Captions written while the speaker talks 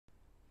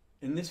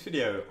In this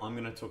video, I'm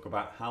going to talk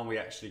about how we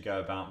actually go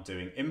about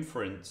doing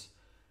inference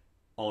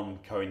on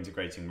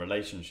co-integrating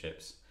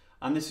relationships.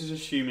 And this is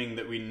assuming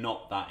that we're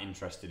not that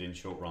interested in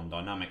short-run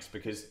dynamics,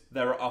 because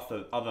there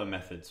are other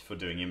methods for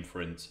doing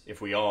inference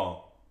if we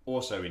are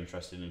also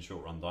interested in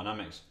short-run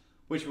dynamics,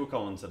 which we'll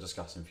come on to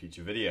discuss in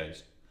future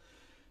videos.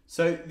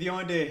 So the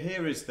idea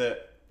here is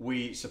that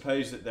we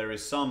suppose that there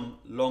is some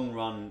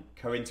long-run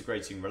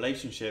co-integrating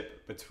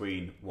relationship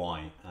between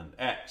y and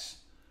x,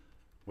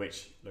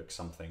 which looks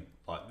something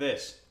like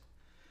this.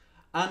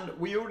 And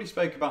we already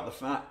spoke about the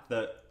fact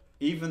that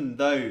even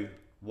though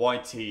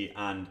yt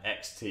and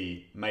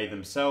xt may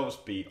themselves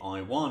be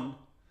I1,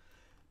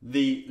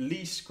 the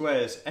least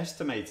squares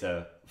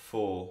estimator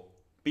for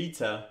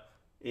beta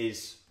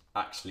is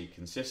actually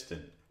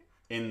consistent,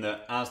 in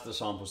that as the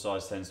sample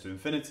size tends to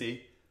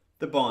infinity,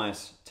 the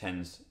bias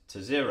tends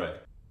to 0.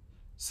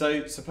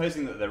 So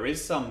supposing that there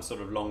is some sort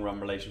of long-run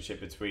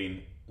relationship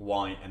between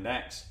y and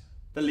x,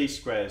 the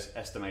least squares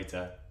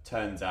estimator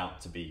turns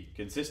out to be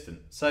consistent.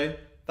 So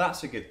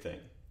that's a good thing.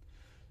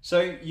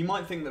 So you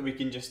might think that we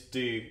can just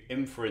do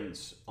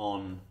inference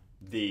on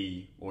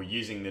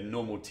using the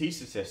normal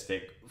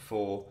t-statistic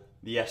for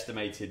the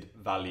estimated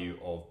value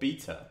of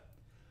beta.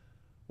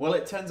 Well,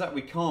 it turns out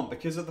we can't,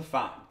 because of the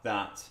fact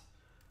that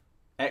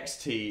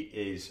xt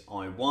is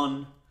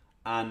I1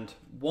 and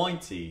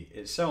yt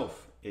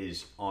itself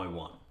is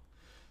I1.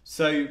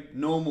 So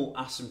normal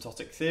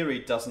asymptotic theory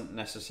doesn't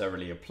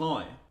necessarily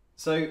apply.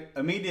 So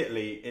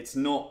immediately it's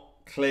not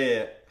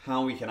clear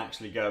how we can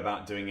actually go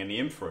about doing any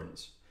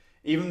inference.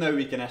 Even though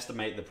we can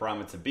estimate the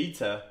parameter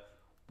beta,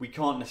 we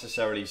can't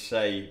necessarily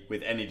say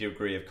with any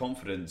degree of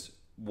confidence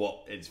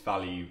what its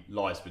value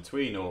lies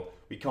between, or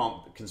we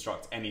can't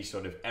construct any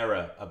sort of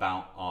error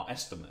about our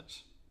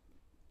estimates.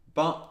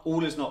 But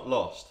all is not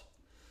lost.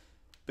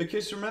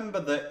 Because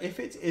remember that if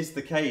it is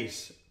the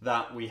case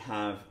that we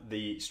have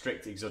the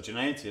strict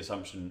exogeneity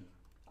assumption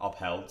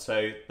upheld,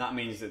 so that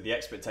means that the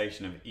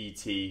expectation of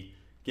ET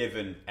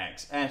given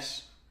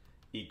XS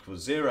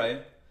equals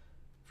 0,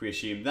 if we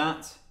assume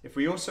that, if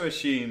we also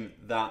assume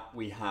that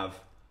we have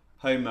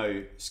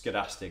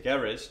homoscedastic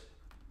errors,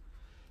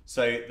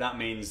 so that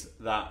means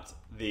that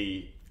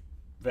the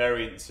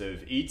variance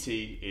of ET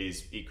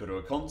is equal to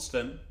a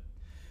constant.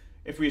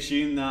 If we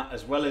assume that,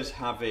 as well as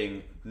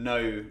having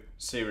no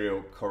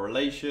serial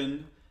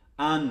correlation,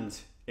 and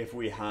if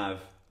we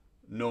have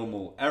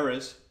normal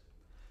errors,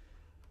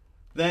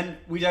 then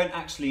we don't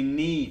actually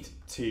need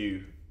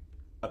to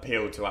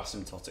appeal to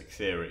asymptotic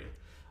theory.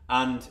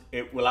 And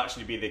it will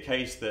actually be the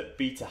case that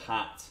beta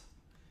hat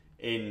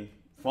in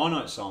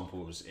finite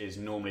samples is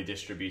normally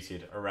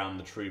distributed around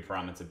the true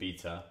parameter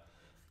beta.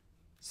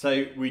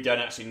 So we don't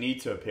actually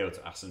need to appeal to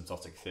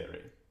asymptotic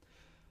theory.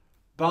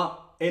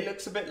 But it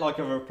looks a bit like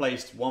I've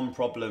replaced one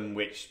problem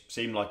which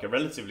seemed like a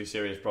relatively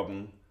serious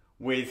problem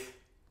with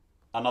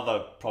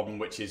another problem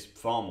which is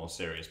far more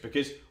serious,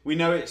 because we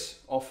know it's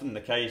often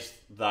the case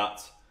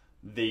that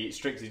the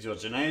strict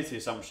exogeneity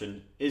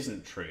assumption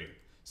isn't true.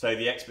 So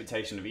the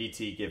expectation of ET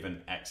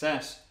given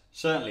XS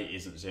certainly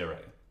isn't 0.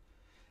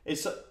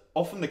 It's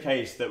often the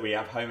case that we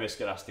have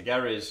homoscedastic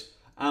errors,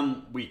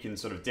 and we can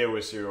sort of deal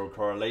with serial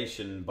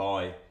correlation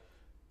by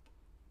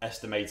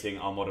estimating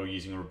our model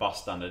using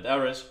robust standard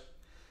errors.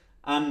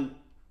 And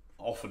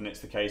often it's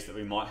the case that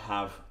we might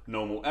have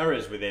normal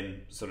errors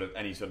within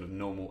any sort of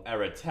normal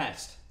error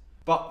test.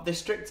 But this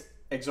strict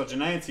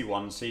exogeneity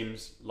one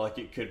seems like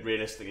it could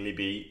realistically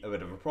be a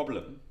bit of a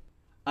problem.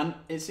 And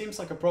it seems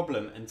like a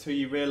problem until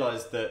you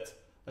realise that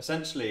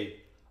essentially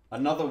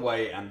another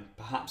way, and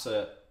perhaps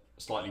a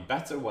slightly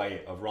better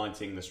way of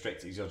writing the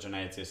strict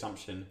exogeneity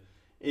assumption,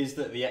 is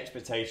that the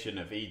expectation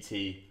of ET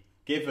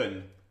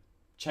given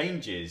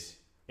changes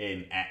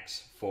in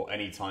X for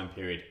any time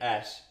period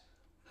S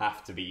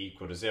have to be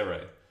equal to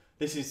 0.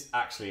 This is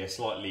actually a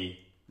slightly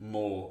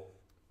more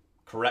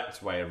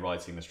correct way of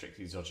writing the strict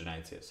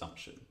exogeneity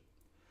assumption.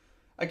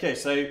 Okay,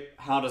 so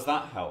how does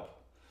that help?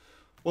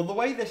 Well, the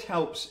way this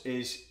helps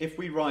is if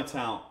we write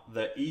out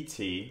that ET,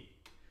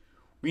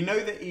 we know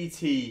that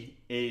ET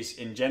is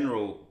in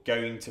general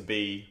going to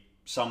be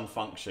some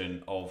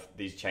function of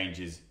these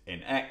changes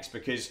in X,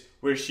 because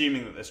we're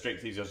assuming that the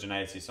strict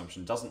exogeneity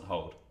assumption doesn't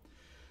hold.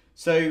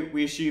 So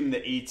we assume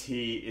that ET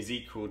is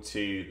equal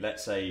to,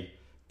 let's say,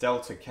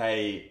 delta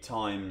K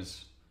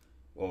times,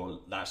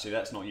 or actually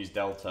let's not use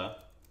delta,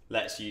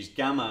 let's use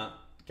gamma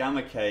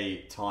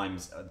K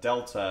times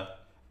delta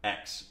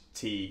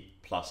XT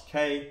plus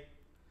K,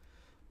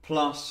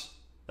 plus,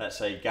 let's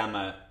say,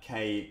 gamma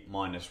K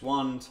minus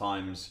 1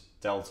 times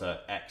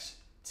delta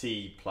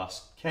XT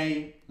plus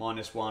K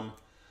minus 1.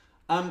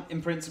 And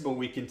in principle,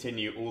 we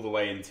continue all the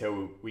way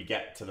until we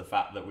get to the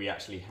fact that we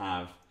actually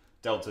have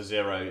delta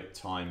 0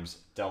 times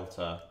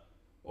delta,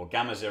 or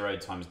gamma 0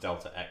 times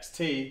delta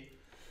XT.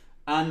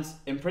 And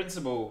in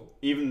principle,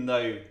 even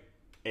though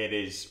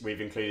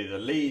we've included a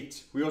lead,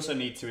 we also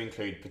need to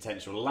include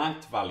potential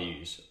lagged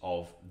values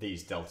of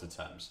these delta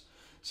terms.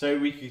 So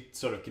we could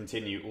sort of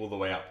continue all the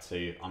way up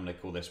to, I'm going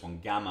to call this one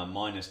gamma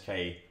minus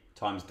K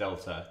times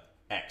delta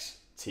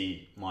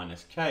xt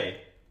minus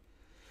k.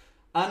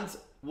 And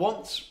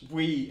once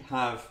we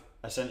have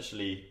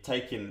essentially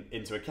taken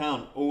into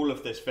account all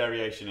of this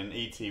variation in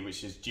ET,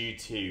 which is due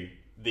to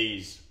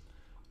these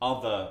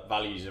other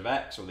values of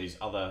x, or these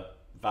other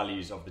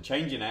values of the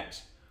change in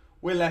x,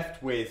 we're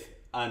left with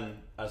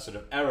a sort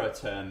of error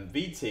term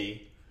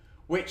Vt,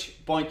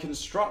 which by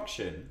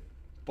construction,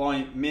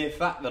 by mere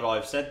fact that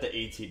I've said that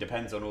ET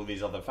depends on all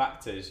these other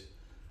factors,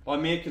 by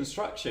mere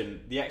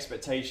construction, the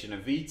expectation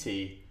of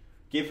Vt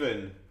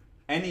given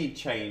any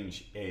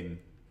change in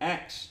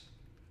x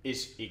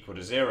is equal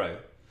to 0.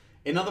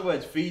 In other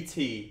words,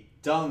 Vt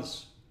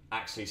does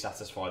actually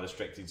satisfy the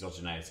strict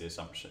exogeneity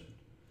assumption.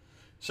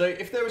 So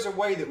if there was a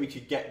way that we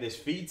could get this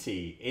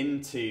Vt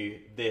into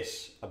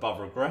this above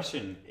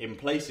regression in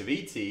place of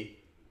Et,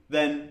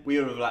 then we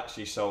would have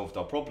actually solved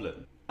our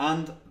problem.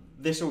 And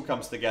this all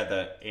comes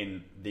together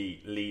in the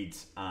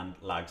leads and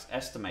lags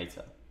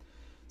estimator.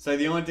 So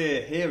the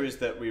idea here is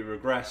that we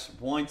regress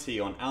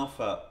yt on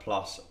alpha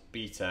plus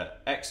beta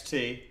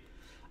xt,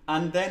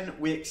 and then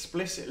we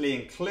explicitly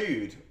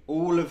include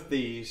all of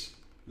these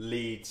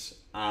leads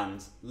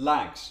and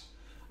lags.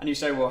 And you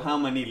say, well, how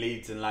many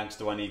leads and lags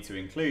do I need to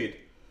include?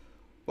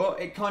 Well,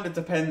 it kind of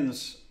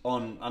depends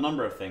on a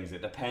number of things.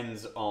 It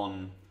depends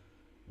on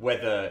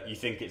whether you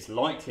think it's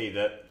likely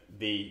that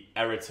the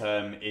error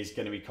term is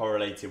going to be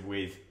correlated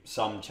with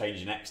some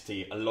change in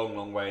xt a long,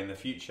 long way in the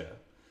future.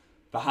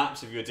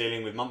 Perhaps if you're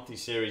dealing with monthly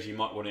series, you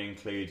might want to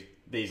include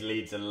these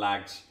leads and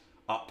lags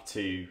up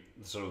to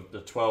sort of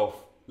the 12th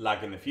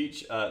lag in the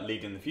future,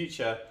 lead in the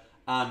future,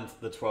 and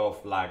the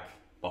 12th lag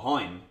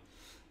behind.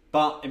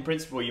 But in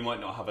principle, you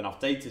might not have enough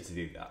data to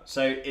do that.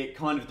 So it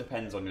kind of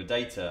depends on your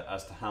data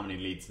as to how many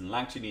leads and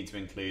lags you need to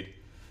include.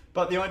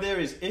 But the idea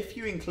is if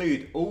you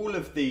include all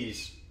of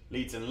these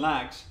leads and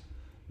lags,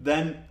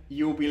 then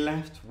you'll be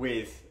left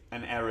with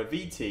an error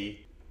Vt.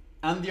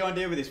 And the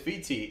idea with this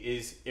Vt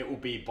is it will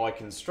be by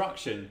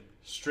construction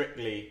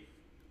strictly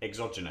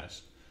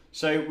exogenous.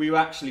 So we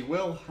actually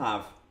will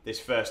have this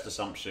first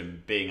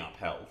assumption being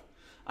upheld.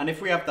 And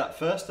if we have that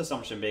first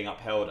assumption being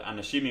upheld, and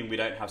assuming we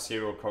don't have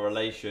serial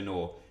correlation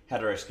or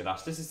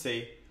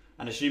heteroscedasticity,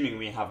 and assuming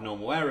we have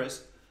normal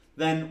errors,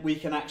 then we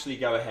can actually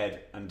go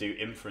ahead and do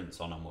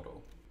inference on our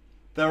model.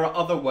 There are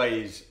other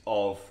ways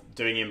of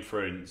doing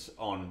inference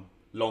on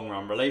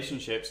long-run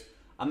relationships,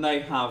 and they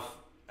have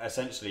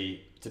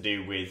essentially to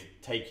do with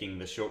taking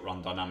the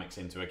short-run dynamics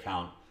into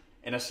account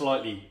in a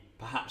slightly,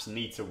 perhaps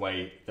neater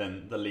way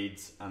than the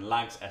leads and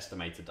lags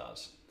estimator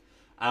does.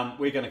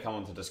 We're going to come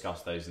on to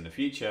discuss those in the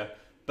future,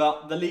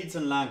 but the leads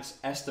and lags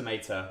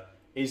estimator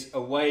is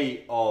a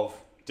way of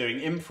doing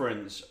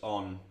inference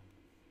on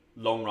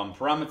long-run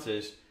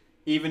parameters,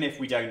 even if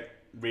we don't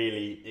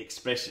really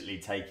explicitly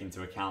take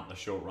into account the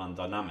short-run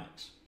dynamics.